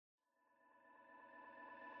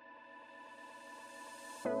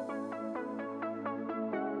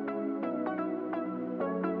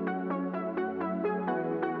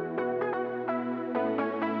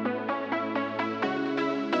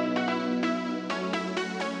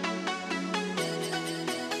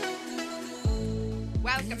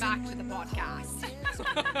Welcome back to the podcast.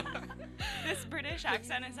 This British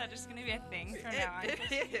accent, is that just going to be a thing from now on? It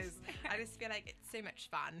is. I just feel like it's so much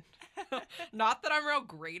fun. Not that I'm real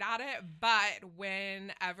great at it, but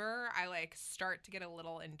whenever I start to get a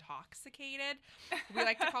little intoxicated, we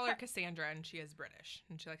like to call her Cassandra, and she is British,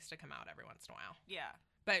 and she likes to come out every once in a while. Yeah.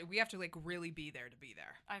 But we have to really be there to be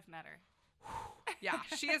there. I've met her. Yeah,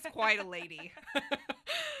 she is quite a lady.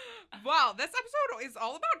 Well, this episode is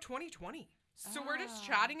all about 2020. So we're just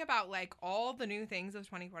chatting about all the new things of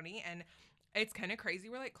 2020, and it's kind of crazy.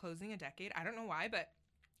 We're closing a decade. I don't know why, but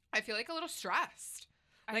I feel a little stressed.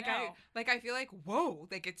 I feel whoa,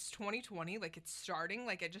 it's 2020, it's starting.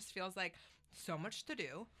 It just feels so much to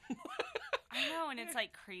do. I know, and it's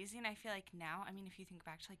crazy, and I feel now, if you think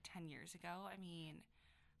back to 10 years ago,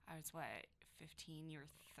 I was 15, you were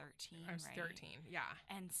 13, I was right? 13, yeah.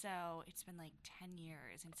 And so it's been 10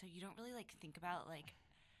 years, and so you don't really think about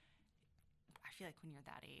I feel when you're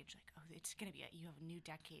that age, oh, it's gonna be you have a new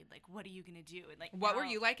decade. What are you gonna do? And what were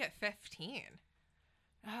you at 15?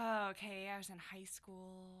 Oh, okay. I was in high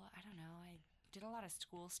school. I don't know. I did a lot of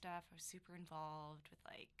school stuff. I was super involved with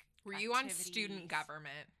Were you on student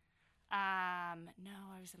government? No,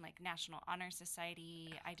 I was in National Honor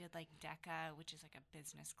Society. I did DECA, which is a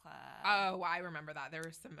business club. Oh, I remember that. There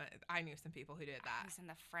was I knew some people who did that. I was in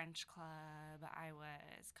the French club.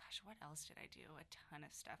 What else did I do? A ton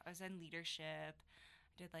of stuff. I was in leadership.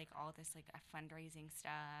 I did all this fundraising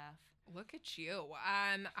stuff. Look at you.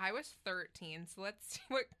 I was 13, so let's see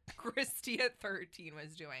what Kristina at 13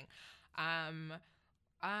 was doing.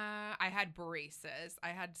 I had braces. I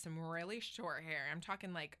had some really short hair. I'm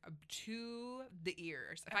talking to the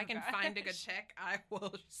ears. If I can find a good pic, I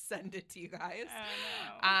will send it to you guys.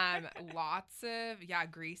 Oh, no. Lots of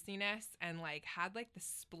greasiness, and had the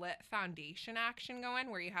split foundation action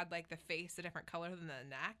going, where you had the face a different color than the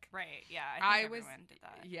neck. Right. Yeah. I think everyone did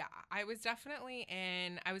that. Yeah. I was definitely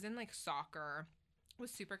I was in soccer.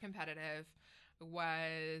 Was super competitive.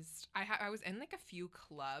 I was in a few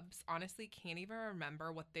clubs. Honestly, can't even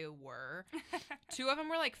remember what they were. Two of them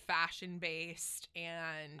were fashion based,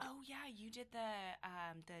 and oh yeah, you did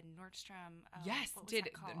the Nordstrom. Yes, did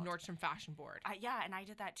the Nordstrom Fashion Board. Yeah, and I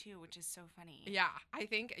did that too, which is so funny. Yeah, I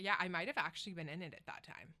think I might have actually been in it at that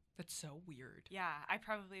time. That's so weird. Yeah, I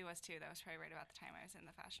probably was too. That was probably right about the time I was in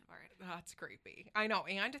the fashion board. That's creepy. I know.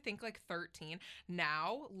 And to think 13.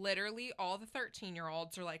 Now, literally all the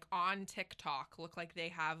 13-year-olds are on TikTok, look like they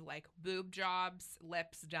have boob jobs,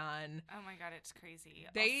 lips done. Oh my God, it's crazy.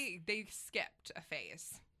 They skipped a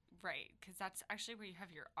phase. Right, because that's actually where you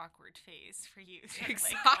have your awkward phase for you.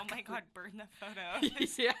 Exactly. Oh my God, burn the photo.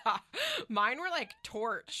 Yeah. Mine were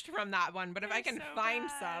torched from that one, but if I can find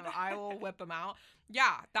some, I will whip them out.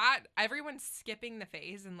 Yeah, everyone's skipping the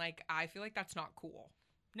phase, and I feel that's not cool.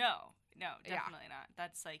 No, definitely not.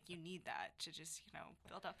 That's you need that to just,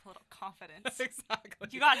 build up a little confidence. Exactly.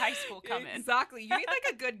 You got high school coming. Exactly. You need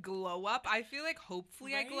a good glow up. I feel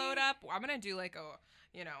hopefully I glowed up. I'm going to do at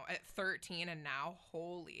 13 and now,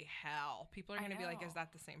 holy hell. People are going to be is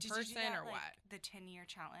that the same person or what? The 10-year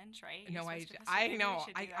challenge, right? No, I know.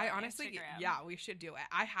 I honestly, Instagram. Yeah, we should do it.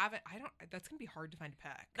 That's going to be hard to find a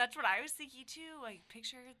pic. That's what I was thinking too.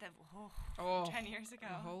 Picture that, 10 years ago.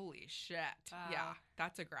 Holy shit. Yeah,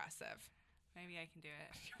 that's aggressive. Maybe I can do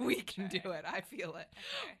it. We can do it. I feel it.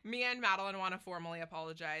 Okay. Me and Madeline want to formally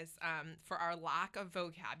apologize for our lack of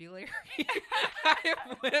vocabulary. I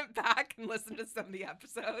went back and listened to some of the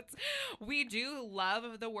episodes. We do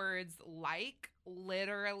love the words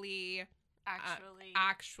literally,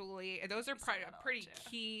 actually. Those are pretty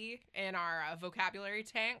key in our vocabulary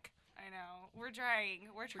tank. I know. We're trying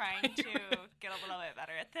to get a little bit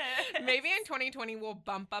better at this. Maybe in 2020 we'll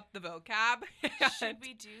bump up the vocab. Should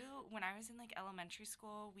we do, when I was in elementary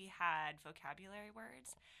school, we had vocabulary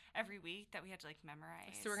words every week that we had to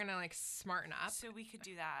memorize. So we're going to smarten up. So we could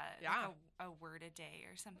do that. Yeah. A word a day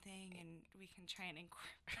or something, and we can try and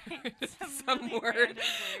incorporate some really word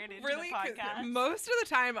into the podcast. Most of the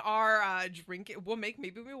time our drinking,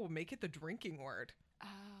 maybe we will make it the drinking word.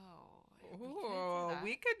 Oh,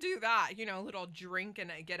 we could do that. Little drink and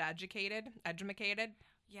get educated.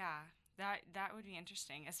 Yeah, that would be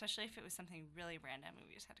interesting, especially if it was something really random and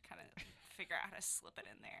we just had to kind of figure out how to slip it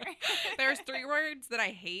in there. There's 3 words that I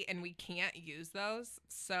hate, and we can't use those.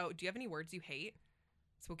 So do you have any words you hate?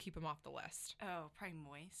 So we'll keep them off the list. Oh, probably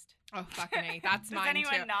moist. Oh, fucking A. That's Does mine, too.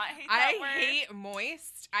 anyone not hate that word? I hate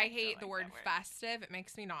moist. I hate the word word. festive. It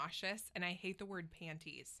makes me nauseous. And I hate the word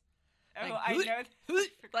panties. Oh, I know.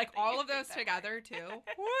 All of those together, too.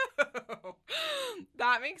 Whoa.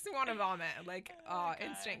 That makes me want to vomit. Oh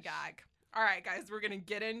instant gag. All right, guys, we're going to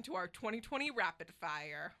get into our 2020 rapid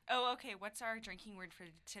fire. Oh, okay. What's our drinking word for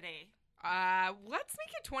today? Let's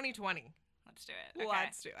make it 2020. Let's do it. Okay.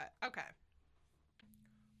 Let's do it. Okay.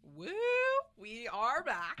 Woo! We are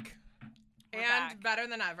back. We're and back. better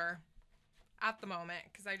than ever at the moment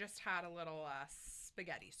because I just had a little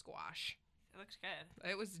spaghetti squash. It looks good.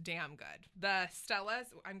 It was damn good. The Stella's,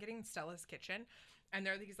 I'm getting Stella's Kitchen, and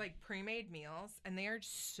they're these like pre-made meals, and they are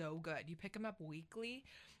so good. You pick them up weekly,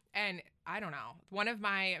 and I don't know. One of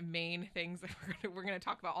my main things that we're going to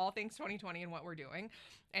talk about all things 2020 and what we're doing,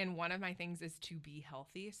 and one of my things is to be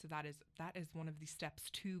healthy. So that is one of the steps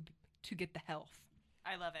to get the health.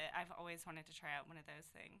 I love it. I've always wanted to try out one of those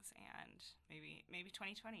things, and maybe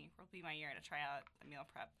 2020 will be my year to try out the meal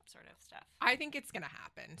prep sort of stuff. I think it's going to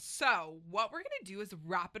happen. So what we're going to do is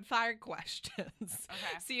rapid fire questions.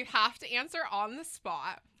 Okay. So you have to answer on the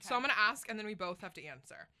spot. Okay. So I'm going to ask, and then we both have to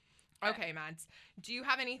answer. Okay, Mads. Do you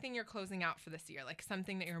have anything you're closing out for this year? Like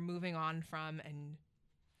something that you're moving on from and...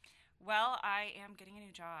 Well, I am getting a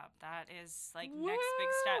new job. That is like Woo! next big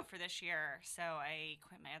step for this year. So I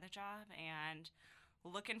quit my other job and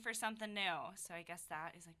looking for something new. So I guess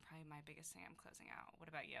that is like probably my biggest thing I'm closing out. What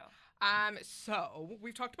about you? So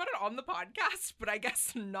we've talked about it on the podcast, but I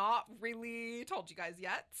guess not really told you guys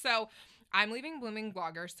yet. So I'm leaving Blooming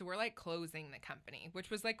Bloggers, so we're like closing the company, which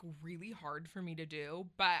was like really hard for me to do,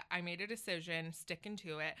 but I made a decision, sticking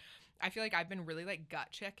to it. I feel like I've been really like gut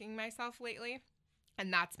checking myself lately.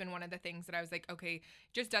 And that's been one of the things that I was like, okay,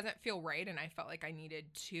 just doesn't feel right. And I felt like I needed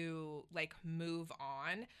to like move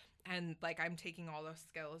on. And like I'm taking all those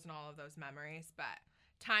skills and all of those memories, but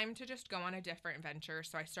time to just go on a different venture.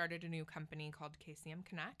 So I started a new company called KCM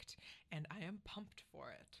Connect, and I am pumped for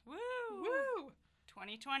it. Woo! Woo!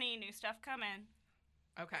 2020, new stuff coming.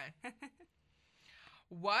 Okay.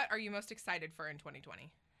 What are you most excited for in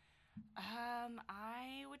 2020?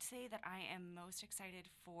 I would say that I am most excited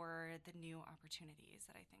for the new opportunities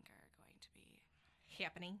that I think are going to be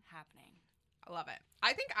Happening. happening. I love it.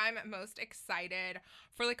 I think I'm most excited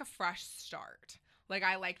for like a fresh start. Like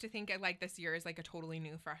I like to think like this year is like a totally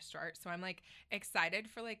new fresh start. So I'm like excited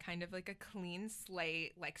for like kind of like a clean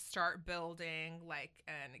slate, like start building, like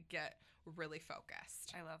and get really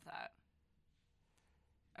focused. I love that.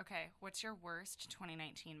 Okay, what's your worst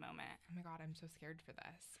 2019 moment? Oh my God, I'm so scared for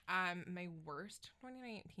this. My worst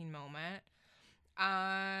 2019 moment.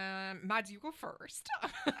 Mads, you go first.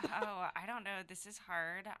 Oh, I don't know. This is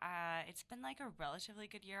hard. It's been like a relatively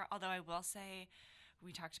good year, although I will say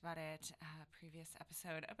we talked about it previous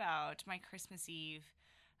episode about my Christmas Eve.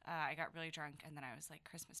 I got really drunk, and then I was like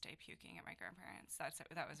Christmas Day puking at my grandparents. That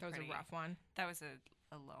was a rough one. That was a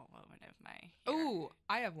low moment of my year. Oh,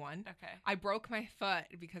 I have one. Okay. I broke my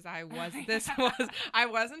foot because I was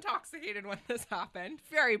intoxicated when this happened.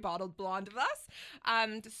 Very bottled blonde of us.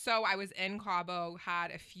 So I was in Cabo, had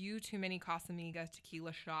a few too many Casamigos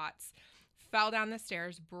tequila shots, fell down the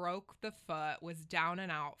stairs, broke the foot, was down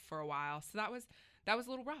and out for a while. So that was a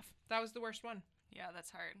little rough. That was the worst one. Yeah, that's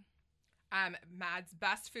hard. Mads,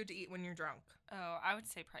 best food to eat when you're drunk. Oh, I would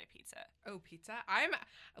say probably pizza. Oh, pizza. I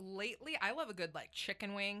love a good like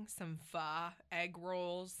chicken wing, some pho, egg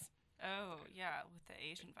rolls. Oh, yeah, with the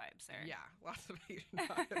Asian vibes there. Yeah, lots of Asian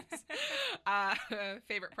vibes.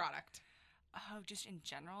 Favorite product? Oh, just in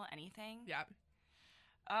general, anything? Yep.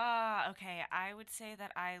 Okay. I would say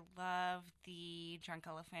that I love the Drunk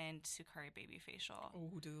Elephant Sukari Baby Facial.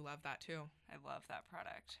 Oh, do love that too. I love that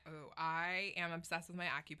product. Oh, I am obsessed with my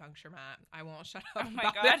acupuncture mat. I won't shut up. Oh my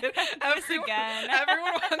about God. it. Again.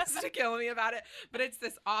 Everyone wants to kill me about it, but it's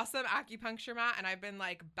this awesome acupuncture mat, and I've been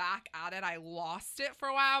like back at it. I lost it for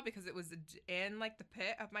a while because it was in like the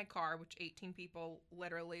pit of my car, which 18 people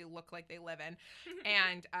literally look like they live in,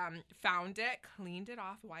 and found it, cleaned it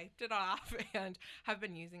off, wiped it off, and have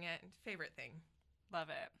been using it. Favorite thing. Love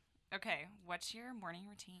it. Okay, what's your morning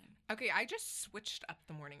routine? Okay, I just switched up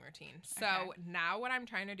the morning routine. So Okay. now what I'm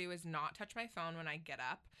trying to do is not touch my phone when I get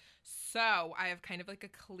up. So I have kind of like a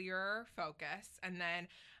clearer focus. And then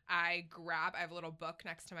I have a little book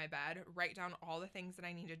next to my bed, write down all the things that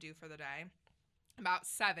I need to do for the day. About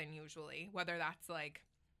 7 usually, whether that's like,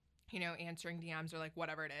 answering DMs or like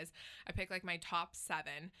whatever it is. I pick like my top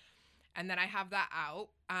 7. And then I have that out.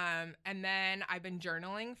 And then I've been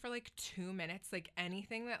journaling for like 2 minutes, like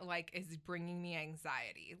anything that like is bringing me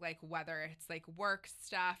anxiety, like whether it's like work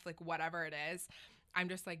stuff, like whatever it is, I'm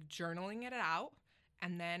just like journaling it out.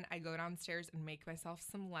 And then I go downstairs and make myself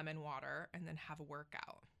some lemon water and then have a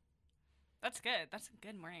workout. That's good. That's a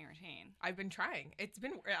good morning routine. I've been trying.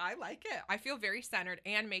 I like it. I feel very centered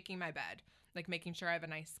and making my bed, like making sure I have a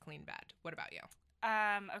nice clean bed. What about you?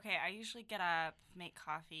 Okay, I usually get up, make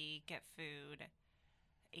coffee, get food,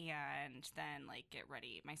 and then like get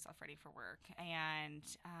myself ready for work, and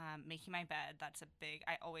making my bed. That's a big.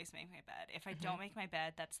 I always make my bed. If I don't make my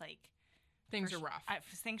bed, that's like Things are rough.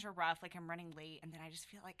 Things are rough. Like I'm running late, and then I just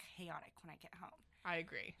feel like chaotic when I get home. I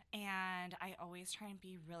agree. And I always try and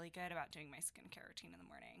be really good about doing my skincare routine in the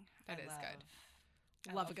morning. That is good.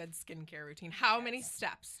 I love a good skincare routine. How many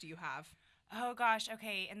steps do you have? Oh gosh,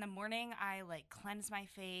 okay. In the morning, I like cleanse my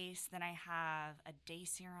face. Then I have a day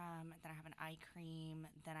serum. Then I have an eye cream.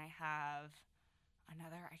 Then I have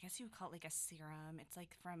another. I guess you would call it like a serum. It's like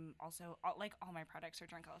from also like all my products are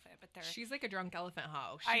Drunk Elephant, but they're. She's like a drunk elephant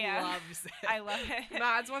hoe. She loves it. I love it.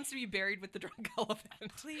 Mads wants to be buried with the drunk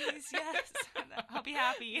elephant. Please, yes. I'll be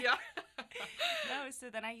happy. Yeah. No, so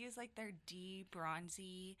then I use like their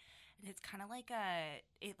D-Bronzy. And it's kind of like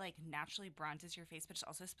it like naturally bronzes your face, but it's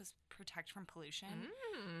also supposed to protect from pollution,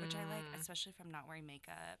 which I like, especially if I'm not wearing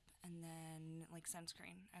makeup. And then like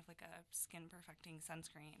sunscreen. I have like a skin perfecting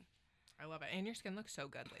sunscreen. I love it. And your skin looks so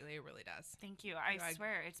good lately. It really does. Thank you. I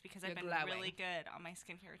swear it's because I've been really good on my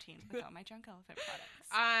skincare routine with all my Drunk Elephant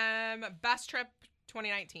products. Best trip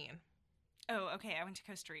 2019. Oh, okay. I went to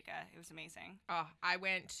Costa Rica. It was amazing. Oh, I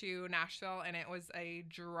went to Nashville, and it was a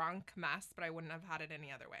drunk mess, but I wouldn't have had it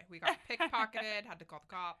any other way. We got pickpocketed, had to call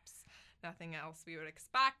the cops. Nothing else we would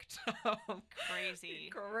expect. Crazy.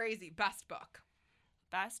 Crazy. Best book.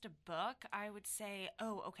 Best book, I would say,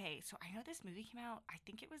 okay. So I know this movie came out, I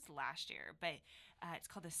think it was last year, but it's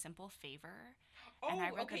called A Simple Favor. And I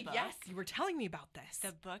read the book. Yes. You were telling me about this.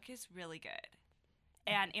 The book is really good.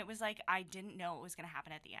 And it was like, I didn't know what was going to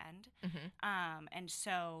happen at the end. Mm-hmm. And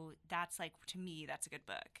so that's like, to me, that's a good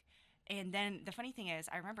book. And then the funny thing is,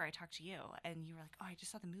 I remember I talked to you, and you were like, oh, I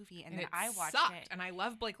just saw the movie. And then I watched it. And I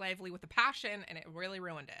love Blake Lively with a passion, and it really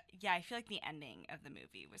ruined it. Yeah, I feel like the ending of the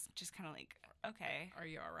movie was just kind of like, okay. Are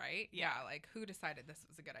you all right? Yeah, like who decided this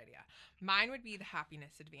was a good idea? Mine would be The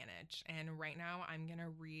Happiness Advantage. And right now I'm going to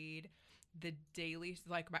read the Daily,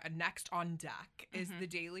 like my next on deck is the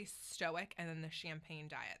Daily Stoic and then the Champagne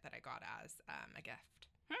Diet that I got as a gift.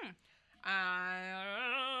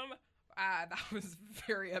 That was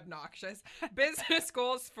very obnoxious. Business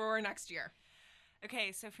goals for next year.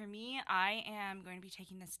 Okay, so for me, I am going to be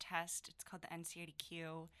taking this test. It's called the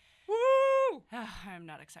NCADQ. Woo! I'm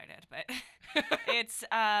not excited, but it's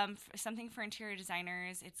something for interior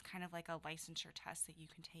designers. It's kind of like a licensure test that you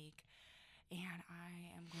can take. And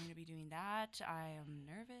I am going to be doing that. I am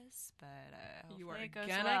nervous, but hopefully it goes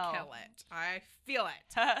well. You are gonna kill it. I feel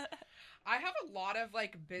it. I have a lot of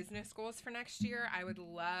like business goals for next year. I would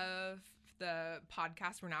love the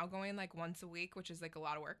podcast. We're now going like once a week, which is like a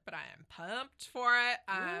lot of work, but I am pumped for it.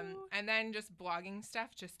 And then just blogging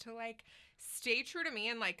stuff, just to like stay true to me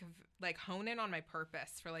and like hone in on my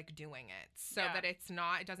purpose for like doing it, so that it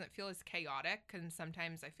doesn't feel as chaotic. And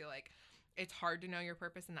sometimes I feel like it's hard to know your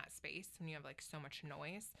purpose in that space when you have like so much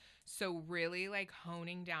noise. So really like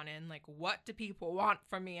honing down in like, what do people want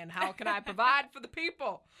from me and how can I provide for the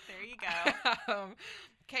people? There you go.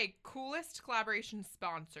 Okay, coolest collaboration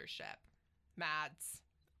sponsorship. Mads.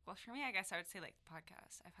 Well, for me, I guess I would say like the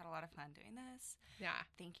podcast. I've had a lot of fun doing this. Yeah.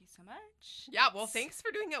 Thank you so much. Yeah, well, thanks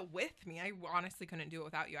for doing it with me. I honestly couldn't do it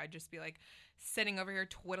without you. I'd just be like sitting over here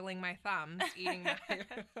twiddling my thumbs,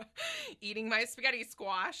 eating my spaghetti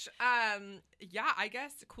squash. Yeah, I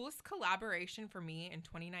guess coolest collaboration for me in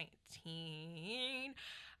 2019.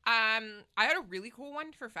 I had a really cool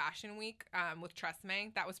one for Fashion Week with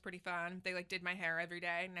Tresemme. That was pretty fun. They like did my hair every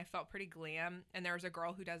day, and I felt pretty glam. And there was a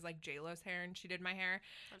girl who does like J-Lo's hair, and she did my hair.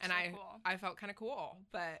 That's and so cool. I felt kind of cool.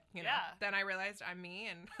 But you know, then I realized I'm me,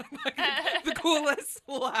 and like, the coolest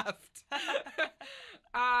left.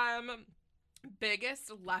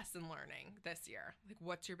 Biggest lesson learning this year. Like,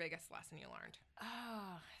 what's your biggest lesson you learned?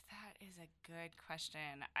 Oh, that is a good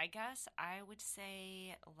question. I guess I would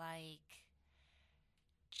say like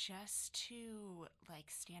just to like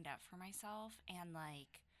stand up for myself, and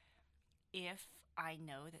like if I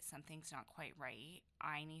know that something's not quite right,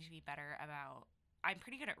 I need to be better about. I'm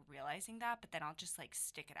pretty good at realizing that, but then I'll just like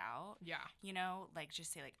stick it out. Yeah. You know, like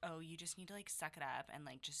just say like, oh, you just need to like suck it up and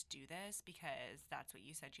like just do this because that's what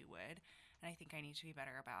you said you would. And I think I need to be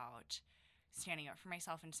better about standing up for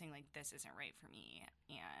myself and saying like, this isn't right for me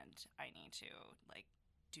and I need to like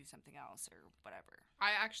do something else or whatever.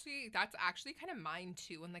 That's actually kind of mine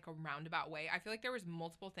too, in like a roundabout way. I feel like there was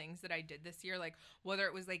multiple things that I did this year, like whether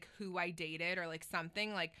it was like who I dated or like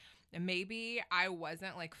something like maybe I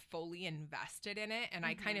wasn't like fully invested in it, and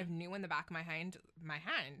I kind of knew in the back of back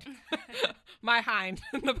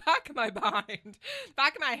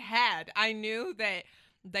of my head, I knew that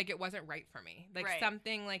like it wasn't right for me. Like Right.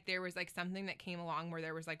 something like there was like something that came along where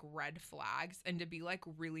there was like red flags, and to be like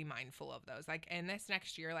really mindful of those. Like in this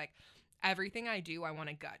next year, like everything I do, I want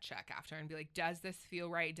to gut check after and be like, does this feel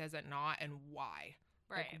right? Does it not? And why?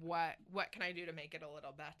 Right. Like what can I do to make it a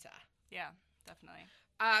little better? Yeah, definitely.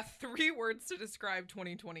 3 words to describe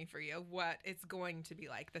 2020 for you. What it's going to be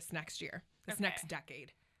like this next year, this Okay. next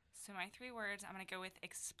decade. So my 3 words, I'm going to go with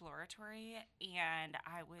exploratory, and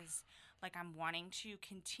I was like, I'm wanting to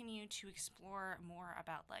continue to explore more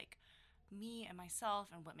about like me and myself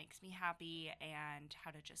and what makes me happy and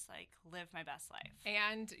how to just like live my best life.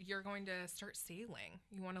 And you're going to start sailing.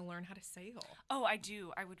 You want to learn how to sail. Oh, I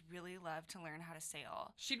do. I would really love to learn how to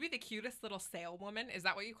sail. She'd be the cutest little sailwoman. Is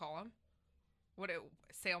that what you call them?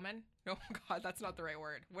 Sailman? No, God, that's not the right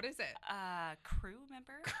word. What is it? Crew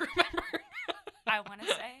member? Crew member. I want to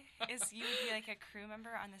say is you would be like a crew member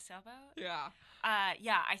on the sailboat. Yeah.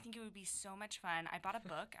 Yeah, I think it would be so much fun. I bought a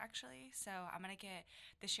book actually, so I'm gonna get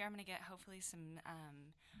this year. I'm gonna get hopefully some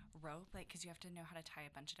rope, like because you have to know how to tie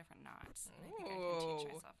a bunch of different knots. And I think I can teach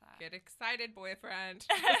myself that. Get excited, boyfriend.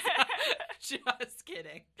 Just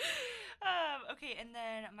kidding. Okay, and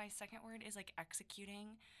then my second word is like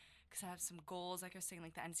executing, because I have some goals. Like I was saying,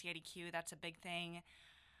 like the NCIDQ, that's a big thing.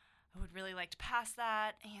 I would really like to pass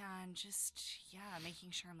that, and just, yeah,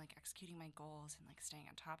 making sure I'm like executing my goals and like staying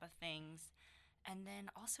on top of things. And then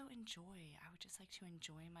also enjoy. I would just like to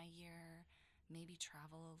enjoy my year, maybe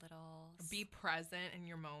travel a little. Be present in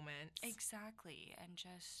your moments. Exactly. And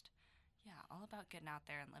just, yeah, all about getting out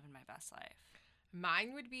there and living my best life.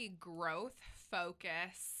 Mine would be growth,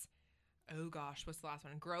 focus. Oh gosh, what's the last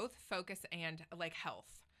one? Growth, focus, and like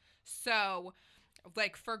health. So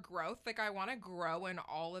like for growth, like I want to grow in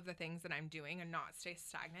all of the things that I'm doing and not stay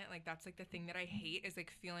stagnant. Like that's like the thing that I hate is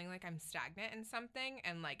like feeling like I'm stagnant in something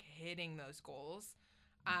and like hitting those goals.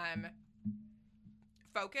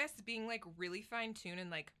 Focus, being like really fine-tuned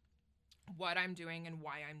in like what I'm doing and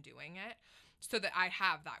why I'm doing it so that I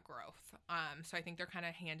have that growth. So I think they're kind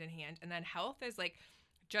of hand in hand. And then health is like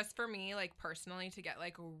just for me, like personally, to get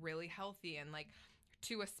like really healthy and like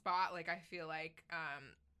to a spot like I feel like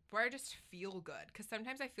where I just feel good, because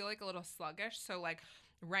sometimes I feel like a little sluggish. So like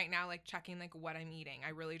right now, like checking like what I'm eating, I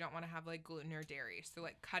really don't want to have like gluten or dairy, so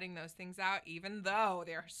like cutting those things out, even though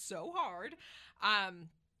they're so hard,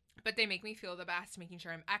 but they make me feel the best. Making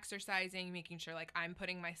sure I'm exercising, making sure like I'm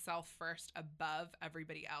putting myself first above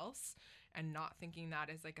everybody else, and not thinking that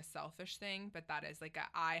is like a selfish thing, but that is like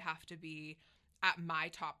I have to be at my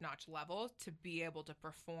top-notch level to be able to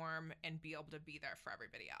perform and be able to be there for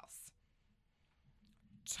everybody else.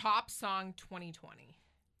 Top song 2020.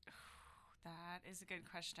 That is a good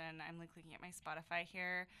question. I'm like looking at my Spotify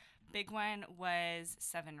here. Big one was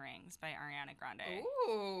 7 Rings by Ariana Grande.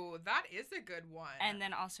 Ooh, that is a good one. And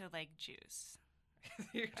then also like Juice.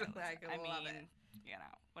 You're like, I love it. You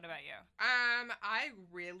know, what about you? I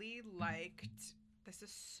really liked, this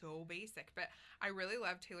is so basic, but I really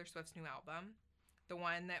loved Taylor Swift's new album. The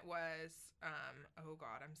one that was, oh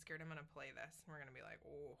God, I'm scared I'm going to play this. We're going to be like,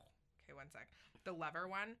 oh, okay, one sec. The Lover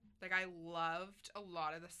one. Like, I loved a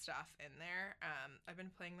lot of the stuff in there. I've been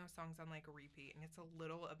playing those songs on, like, repeat, and it's a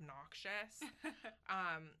little obnoxious.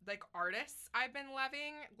 Like, artists I've been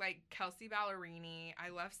loving, like, Kelsey Ballerini. I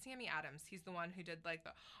love Sammy Adams. He's the one who did, like,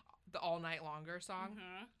 the All Night Longer song.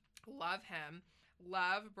 Mm-hmm. Love him.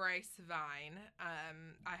 Love Bryce Vine.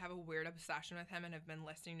 I have a weird obsession with him and have been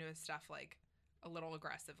listening to his stuff, like, a little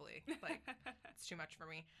aggressively. Like, it's too much for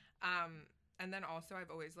me. And then also, I've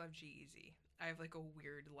always loved G-Eazy. I have, like, a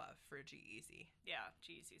weird love for G-Eazy. Yeah,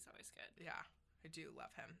 G-Eazy's always good. Yeah, I do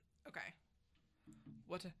love him. Okay.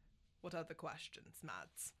 What are the questions,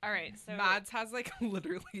 Mads? All right, so... Mads has, like,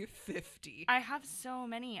 literally 50. I have so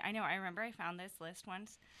many. I know. I remember I found this list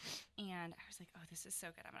once, and I was like, oh, this is so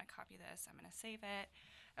good. I'm going to copy this. I'm going to save it.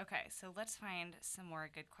 Okay, so let's find some more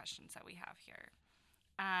good questions that we have here.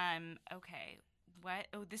 Okay.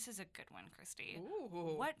 This is a good one, Kristy.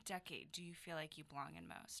 Ooh. What decade do you feel like you belong in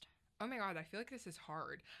most? Oh my God, I feel like this is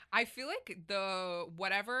hard. I feel like the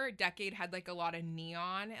whatever decade had like a lot of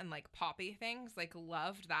neon and like poppy things, like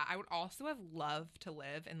loved that. I would also have loved to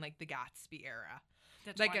live in like the Gatsby era.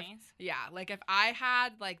 The like 20s? Like if I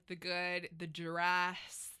had like the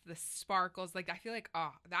dress, the sparkles, like I feel like,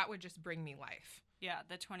 oh, that would just bring me life. Yeah,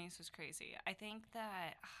 the 20s was crazy. I think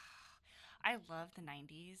that... I love the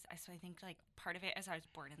 90s. So I think, like, part of it is I was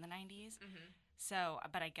born in the 90s. Mm-hmm. So,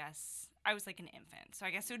 but I guess I was, like, an infant. So I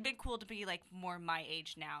guess it would have been cool to be, like, more my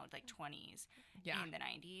age now, like 20s in the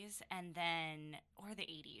 90s. And then, or the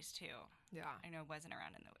 80s, too. Yeah. I know it wasn't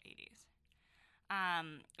around in the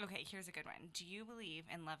 80s. Okay, here's a good one. Do you believe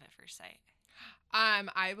in love at first sight?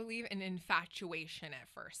 I believe in infatuation at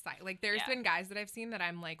first sight. Like, there's been guys that I've seen that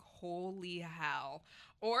I'm like, holy hell.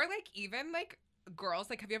 Or like, even like girls,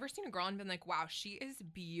 like, have you ever seen a girl and been like, wow, she is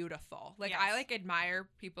beautiful? Like, I like admire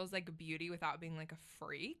people's like beauty without being like a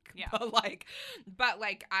freak. Yeah. But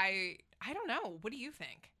like I don't know. What do you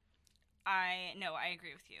think? I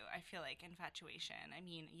agree with you. I feel like infatuation. I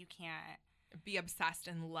mean, you can't be obsessed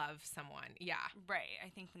and love someone. Yeah. Right. I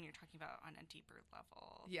think when you're talking about on a deeper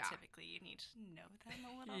level, typically you need to know them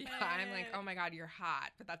a little bit. Yeah, I'm like, oh my God, you're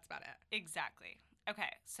hot. But that's about it. Exactly.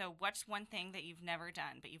 Okay, so what's one thing that you've never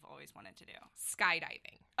done but you've always wanted to do?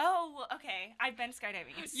 Skydiving. Oh, okay. I've been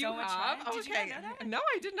skydiving. It's so much fun. Did you not know that? No,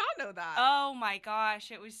 I did not know that. Oh my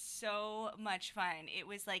gosh, it was so much fun. It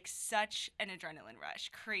was like such an adrenaline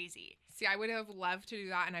rush. Crazy. See, I would have loved to do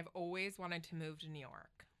that, and I've always wanted to move to New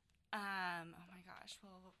York. Oh my gosh.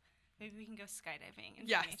 Well, maybe we can go skydiving in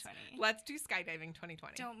 2020. Let's do skydiving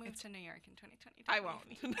 2020. Don't move to New York in 2020. I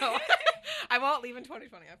won't. No. I won't leave in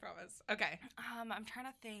 2020, I promise. Okay. I'm trying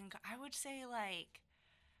to think. I would say like,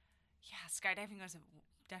 skydiving was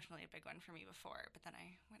definitely a big one for me before, but then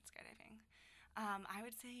I went skydiving. I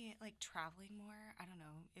would say like traveling more. I don't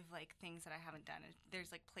know if like things that I haven't done.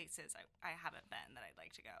 There's like places I haven't been that I'd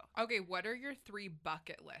like to go. Okay, what are your 3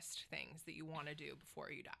 bucket list things that you want to do before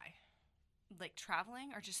you die? Like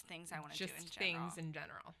traveling or just things I want to do in general? Just things in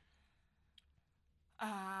general.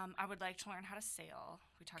 I would like to learn how to sail.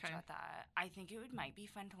 We talked about that. I think it might be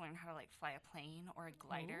fun to learn how to like fly a plane or a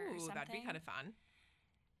glider or something. That'd be kind of fun.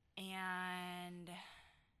 And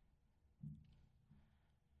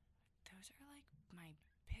those are like my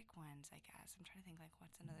big ones, I guess. I'm trying to think like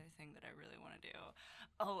what's another thing that I really want to do.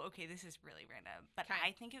 Oh, okay, this is really random, but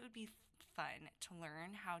I think it would be fun to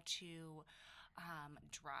learn how to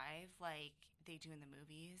drive like they do in the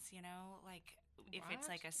movies, you know, like if it's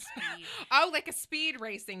like a speed. Oh, like a speed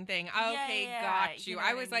racing thing. Okay, got you. You know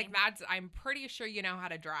I was I mean? like, Mads, I'm pretty sure you know how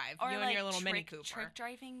to drive. Or you like and your little Mini Cooper. Trick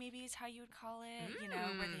driving maybe is how you would call it. You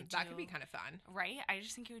know, where they do, that could be kind of fun. Right? I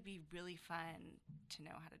just think it would be really fun to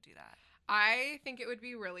know how to do that. I think it would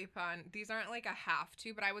be really fun. These aren't like a have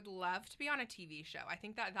to, but I would love to be on a TV show. I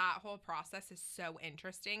think that whole process is so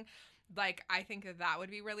interesting. Like, I think that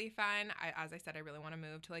would be really fun. As I said, I really want to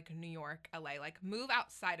move to like New York, LA, like move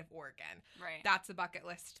outside of Oregon. Right. That's a bucket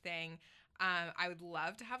list thing. I would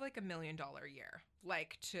love to have like $1 million year,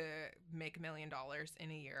 like to make $1 million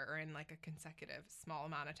in a year or in like a consecutive small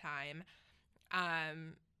amount of time.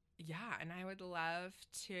 Yeah, and I would love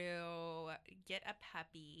to get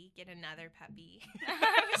another puppy.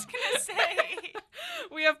 I was gonna say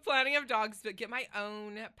we have plenty of dogs, but get my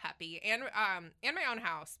own puppy and my own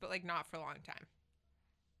house, but like not for a long time.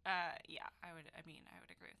 Yeah, I would agree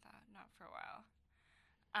with that. Not for a while.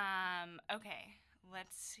 Okay,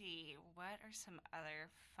 let's see. What are some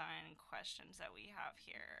other fun questions that we have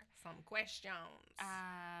here? Some questions.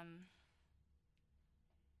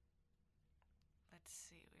 Let's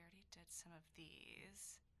see. We already did some of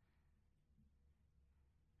these.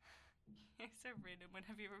 Here's a random one.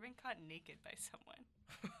 Have you ever been caught naked by someone?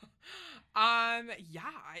 Yeah,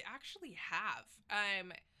 I actually have.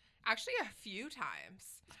 Actually a few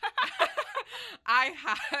times. I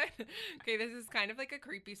had, okay, this is kind of like a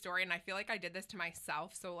creepy story, and I feel like I did this to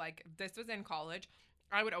myself. So like, this was in college.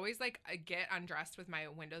 I would always like get undressed with my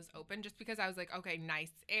windows open just because I was like, okay,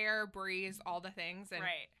 nice air, breeze, all the things. And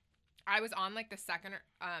right. I was on like the second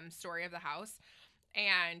story of the house,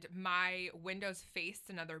 and my windows faced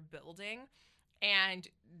another building, and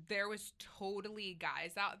there was totally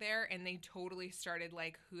guys out there, and they totally started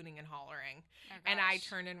like hooting and hollering. Oh, and I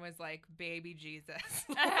turned and was like, baby Jesus.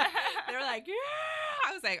 They were like, yeah.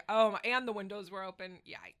 I was like, oh, and the windows were open.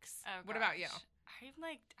 Yikes. Oh, what about you? I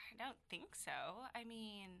don't think so. I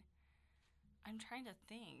mean, I'm trying to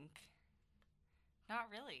think. Not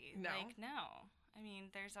really. No. Like, no. I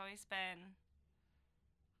mean, there's always been,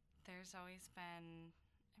 I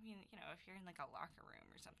mean, you know, if you're in like a locker room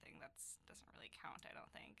or something, doesn't really count, I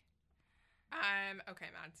don't think.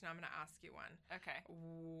 Okay, Mads, now I'm going to ask you one. Okay.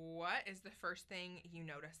 What is the first thing you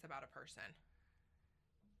notice about a person?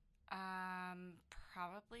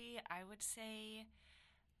 Probably, I would say,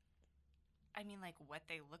 I mean, like, what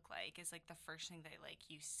they look like is, like, the first thing that, like,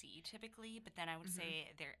 you see typically, but then I would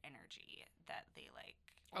say their energy that they, like,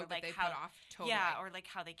 or, like, that they how, put off? Totally. Yeah, or, like,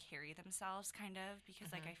 how they carry themselves, kind of,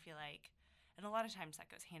 because, like, I feel like, and a lot of times that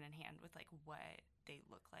goes hand in hand with, like, what they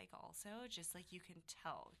look like also, just, like, you can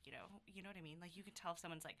tell, you know what I mean? Like, you can tell if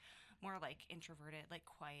someone's, like, more, like, introverted, like,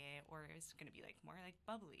 quiet, or is going to be, like, more, like,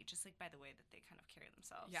 bubbly, just, like, by the way that they kind of carry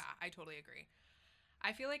themselves. Yeah, I totally agree.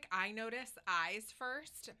 I feel like I notice eyes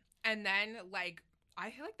first, and then, like, I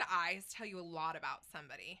feel like the eyes tell you a lot about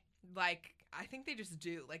somebody. Like, I think they just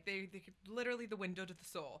do. Like, they're literally the window to the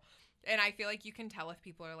soul. And I feel like you can tell if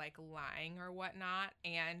people are, like, lying or whatnot.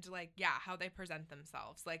 And, like, yeah, how they present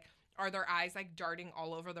themselves. Like, are their eyes, like, darting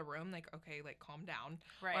all over the room? Like, okay, like, calm down.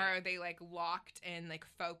 Right. Or are they, like, locked in, like,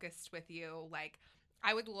 focused with you? Like,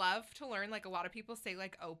 I would love to learn, like, a lot of people say,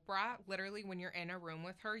 like, Oprah, literally when you're in a room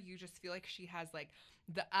with her, you just feel like she has, like,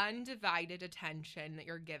 the undivided attention that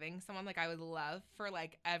you're giving someone. Like, I would love for,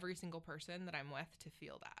 like, every single person that I'm with to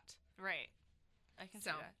feel that. Right. I can see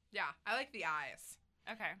that. Yeah, I like the eyes.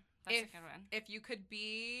 Okay. That's a good one. If you could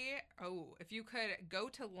go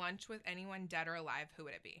to lunch with anyone dead or alive, who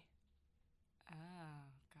would it be? Oh,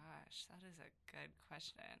 gosh. That is a good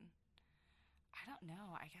question. I don't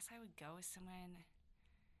know. I guess I would go with someone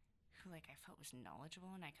who, like, I felt was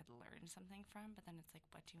knowledgeable and I could learn something from, but then it's like,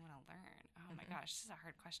 what do you want to learn? Oh, my gosh. This is a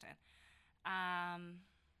hard question.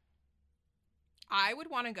 I would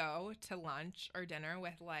want to go to lunch or dinner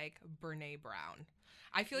with, like, Brene Brown.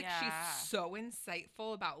 I feel like she's so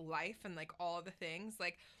insightful about life and, like, all of the things.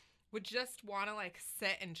 Like, would just want to, like,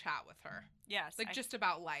 sit and chat with her. Yes. Like, just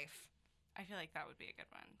about life. I feel like that would be a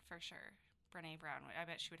good one, for sure. Brene Brown, I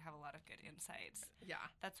bet she would have a lot of good insights. Yeah.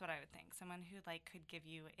 That's what I would think. Someone who, like, could give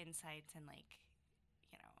you insights and, like,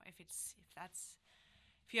 you know, if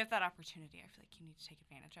you have that opportunity, I feel like you need to take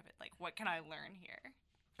advantage of it. Like, what can I learn here?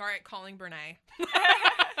 All right, calling Brene.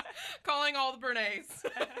 Calling all the Brenes.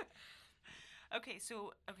 Okay,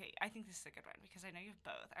 I think this is a good one because I know you have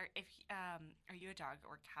both. Are you a dog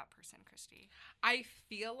or cat person, Christy? I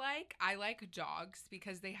feel like I like dogs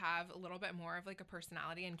because they have a little bit more of, like, a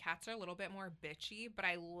personality, and cats are a little bit more bitchy, but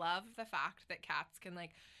I love the fact that cats can,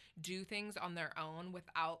 like, do things on their own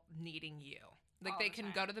without needing you. Like, they can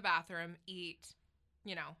go to the bathroom, eat,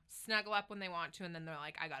 you know, snuggle up when they want to, and then they're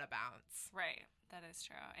like, I gotta bounce. Right. That is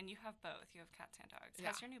true. And you have both. You have cats and dogs. Yeah.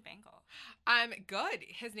 How's your new Bengal? Good.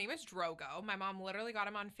 His name is Drogo. My mom literally got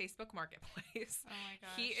him on Facebook Marketplace. Oh my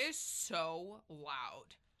gosh. He is so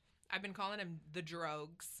loud. I've been calling him the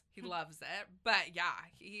Drogs. He loves it. But yeah,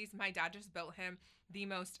 my dad just built him the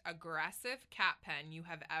most aggressive cat pen you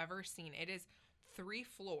have ever seen. It is 3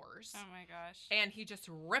 floors. Oh my gosh. And he just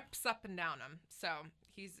rips up and down them. So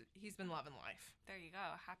he's been loving life. There you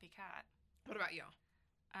go. Happy cat. What about you?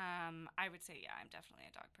 I would say, yeah, I'm definitely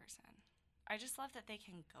a dog person. I just love that they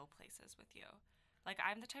can go places with you. Like,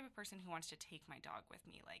 I'm the type of person who wants to take my dog with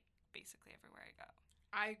me, like, basically everywhere I go.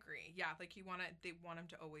 I agree. Yeah, like, they want him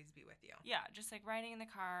to always be with you. Yeah, just, like, riding in the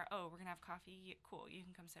car. Oh, we're going to have coffee. Cool, you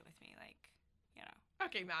can come sit with me. Like, you know.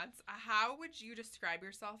 Okay, Mads, how would you describe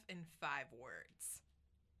yourself in 5 words?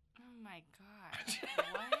 Oh, my God.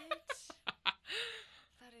 What?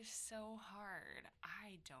 That is so hard.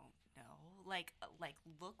 I don't know. Like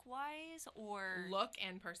look-wise or... Look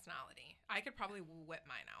and personality. I could probably whip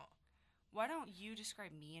mine out. Why don't you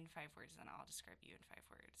describe me in 5 words, and I'll describe you in 5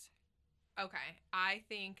 words? Okay. I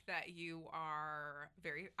think that you are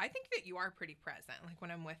pretty present. Like,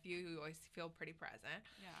 when I'm with you, you always feel pretty present.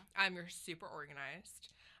 Yeah. You're super organized.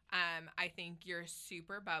 I think you're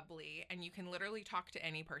super bubbly, and you can literally talk to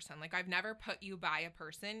any person. Like, I've never put you by a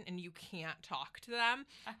person and you can't talk to them,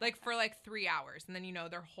 like, for, like, 3 hours, and then you know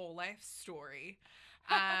their whole life story.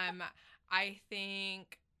 I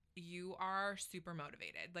think you are super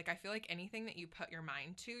motivated. Like, I feel like anything that you put your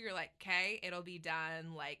mind to, you're like, okay, it'll be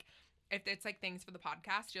done. Like, if it's, like, things for the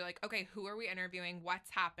podcast, you're like, okay, who are we interviewing? What's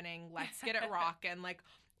happening? Let's get it rocking. Like,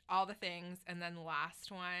 all the things. And then the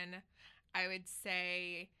last one, I would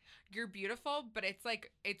say you're beautiful, but it's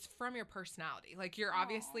like, it's from your personality. Like, you're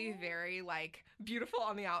obviously very, like, beautiful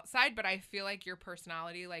on the outside, but I feel like your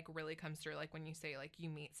personality, like, really comes through. Like, when you say, like, you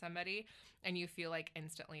meet somebody and you feel, like,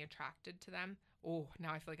 instantly attracted to them. Oh,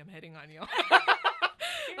 now I feel like I'm hitting on you.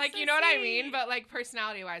 Like, so you know sweet. What I mean? But, like,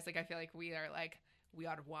 personality wise, like, I feel like we are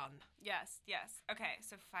one. Yes. Okay,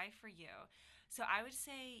 so 5 for you. So I would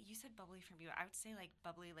say, you said bubbly for me, but I would say, like,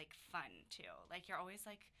 bubbly, like, fun too. Like, you're always,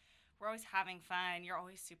 like, we're always having fun. You're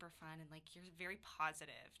always super fun. And, like, you're very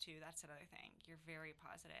positive, too. That's another thing. You're very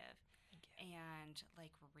positive. Thank you. And,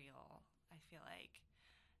 like, real. I feel like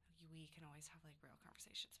we can always have, like, real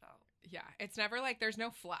conversations about. Yeah. It's never, like, there's no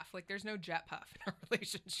fluff. Like, there's no jet puff in our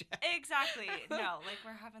relationship. Exactly. No. Like,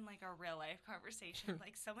 we're having, like, a real-life conversation.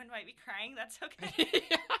 Like, someone might be crying. That's okay.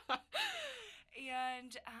 Yeah.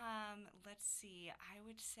 And let's see. I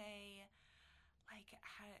would say...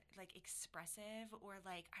 like expressive, or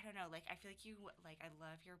like, I don't know, like, I feel like you, like, I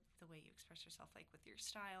love the way you express yourself, like, with your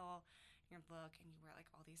style, your look, and you wear, like,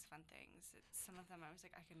 all these fun things. Some of them I was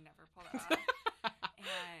like, I could never pull that off.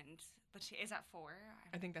 And let's see, is that 4?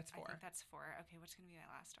 I think that's 4. I think that's 4. Okay, what's gonna be my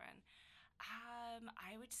last one?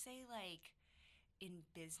 I would say, like, in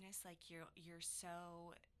business, like, you're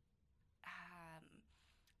so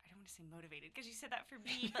want to say motivated because you said that for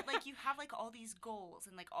me, but like you have like all these goals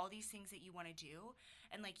and like all these things that you want to do,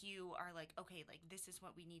 and like you are like, okay, like this is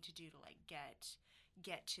what we need to do to like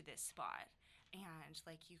get to this spot, and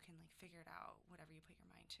like you can like figure it out whatever you put your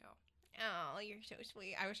mind to. Oh, you're so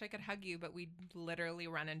sweet. I wish I could hug you, but we literally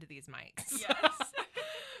run into these mics. Yes.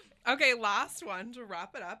 Okay, last one to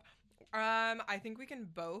wrap it up. I think we can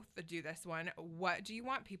both do this one. What do you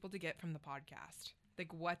want people to get from the podcast?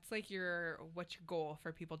 Like, what's your goal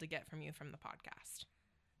for people to get from you from the podcast?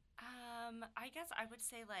 I guess I would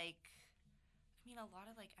say like, I mean, a lot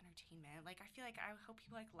of like entertainment. Like, I feel like I hope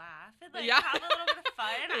people like laugh and like have a little bit of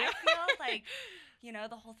fun. Yeah. I feel like, you know,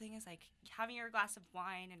 the whole thing is like having your glass of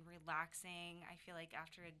wine and relaxing. I feel like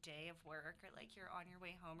after a day of work or like you're on your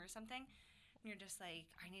way home or something, and you're just like,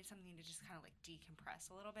 I need something to just kind of like decompress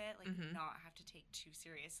a little bit, like not have to take too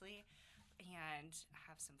seriously and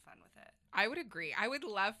have some fun with it. I would agree. I would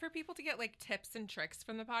love for people to get like tips and tricks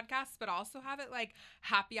from the podcast, but also have it like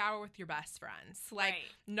happy hour with your best friends. Like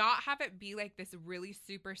not have it be like this really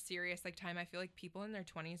super serious like time. I feel like people in their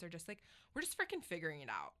 20s are just like, we're just freaking figuring it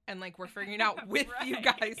out. And like we're figuring it out with you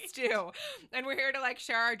guys too. And we're here to like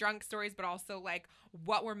share our drunk stories, but also like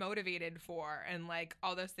what we're motivated for and like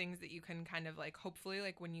all those things that you can kind of like hopefully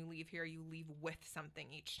like when you leave here, you leave with something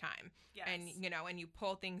each time. Yes. And you know, and you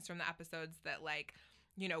pull things from the episodes that like,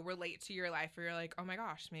 you know, relate to your life where you're like, oh my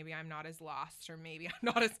gosh, maybe I'm not as lost or maybe I'm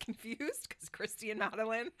not as confused because Kristy and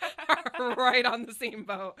Madeline are right on the same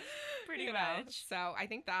boat. Pretty you much. know? So I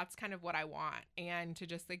think that's kind of what I want. And to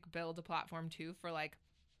just like build a platform too for like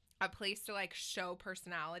a place to like show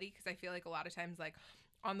personality because I feel like a lot of times like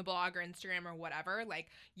on the blog or Instagram or whatever, like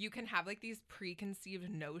you can have like these preconceived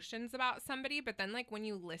notions about somebody, but then like when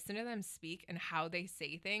you listen to them speak and how they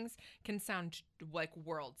say things can sound like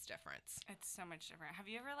worlds difference. It's so much different. Have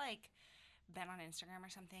you ever like been on Instagram or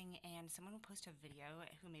something and someone will post a video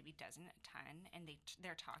who maybe doesn't a ton and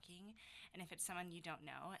they're talking, and if it's someone you don't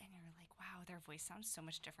know and you're like, wow, their voice sounds so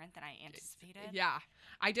much different than I anticipated. Yeah.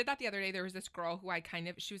 I did that the other day. There was this girl who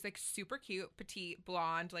she was like super cute, petite,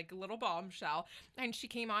 blonde, like a little bombshell, and she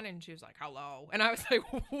came on and she was like, hello, and I was like,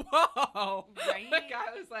 whoa. Right. Like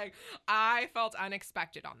I was like, I felt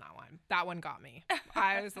unexpected on that one. That one got me.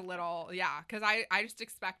 I was a little, because I just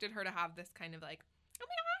expected her to have this kind of like, oh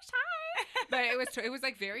my gosh, hi. But it was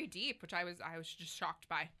like very deep, which I was just shocked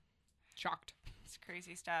by. Shocked. It's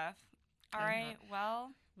crazy stuff. All right.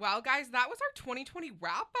 Well, guys, that was our 2020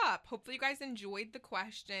 wrap up. Hopefully you guys enjoyed the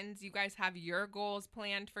questions. You guys have your goals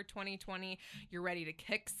planned for 2020. You're ready to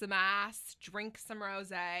kick some ass, drink some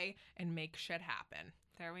rosé, and make shit happen.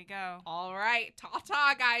 There we go. All right.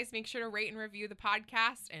 Ta-ta, guys. Make sure to rate and review the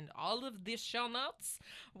podcast, and all of the show notes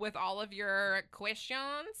with all of your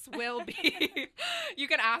questions will be, you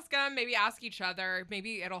can ask them, maybe ask each other.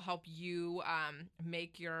 Maybe it'll help you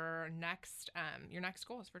make your next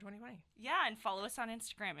goals for 2020. Yeah, and follow us on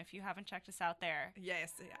Instagram if you haven't checked us out there.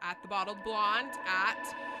 Yes, at The Bottled Blonde,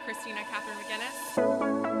 at Kristina Catherine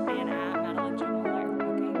McInnis, and at Madeline.